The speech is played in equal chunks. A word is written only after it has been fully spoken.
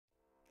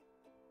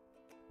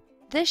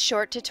This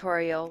short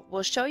tutorial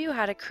will show you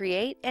how to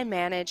create and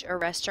manage a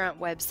restaurant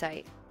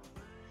website.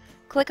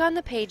 Click on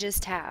the Pages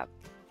tab.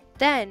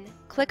 Then,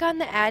 click on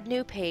the Add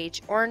New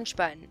Page orange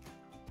button.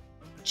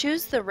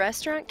 Choose the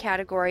restaurant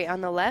category on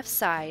the left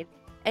side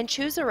and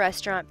choose a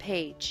restaurant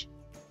page.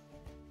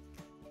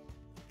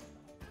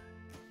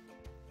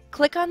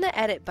 Click on the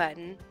Edit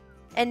button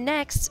and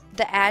next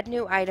the Add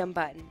New Item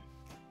button.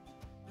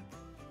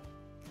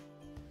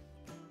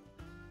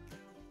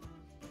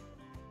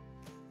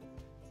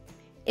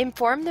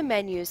 Inform the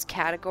menu's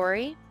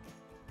category,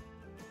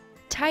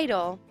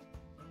 title,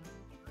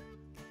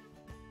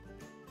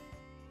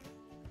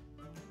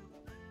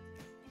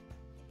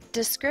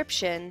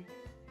 description,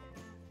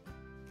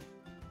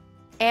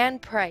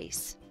 and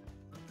price.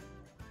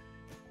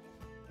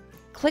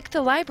 Click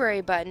the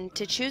Library button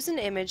to choose an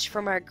image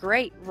from our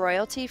great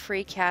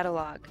royalty-free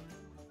catalog.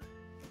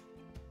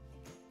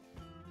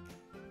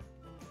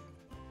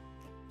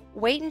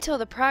 Wait until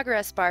the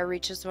progress bar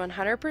reaches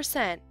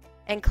 100%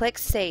 and click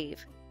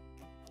Save.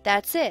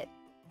 That's it.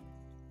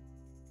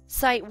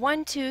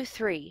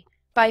 SITE123,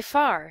 by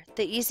far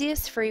the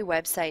easiest free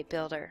website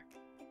builder.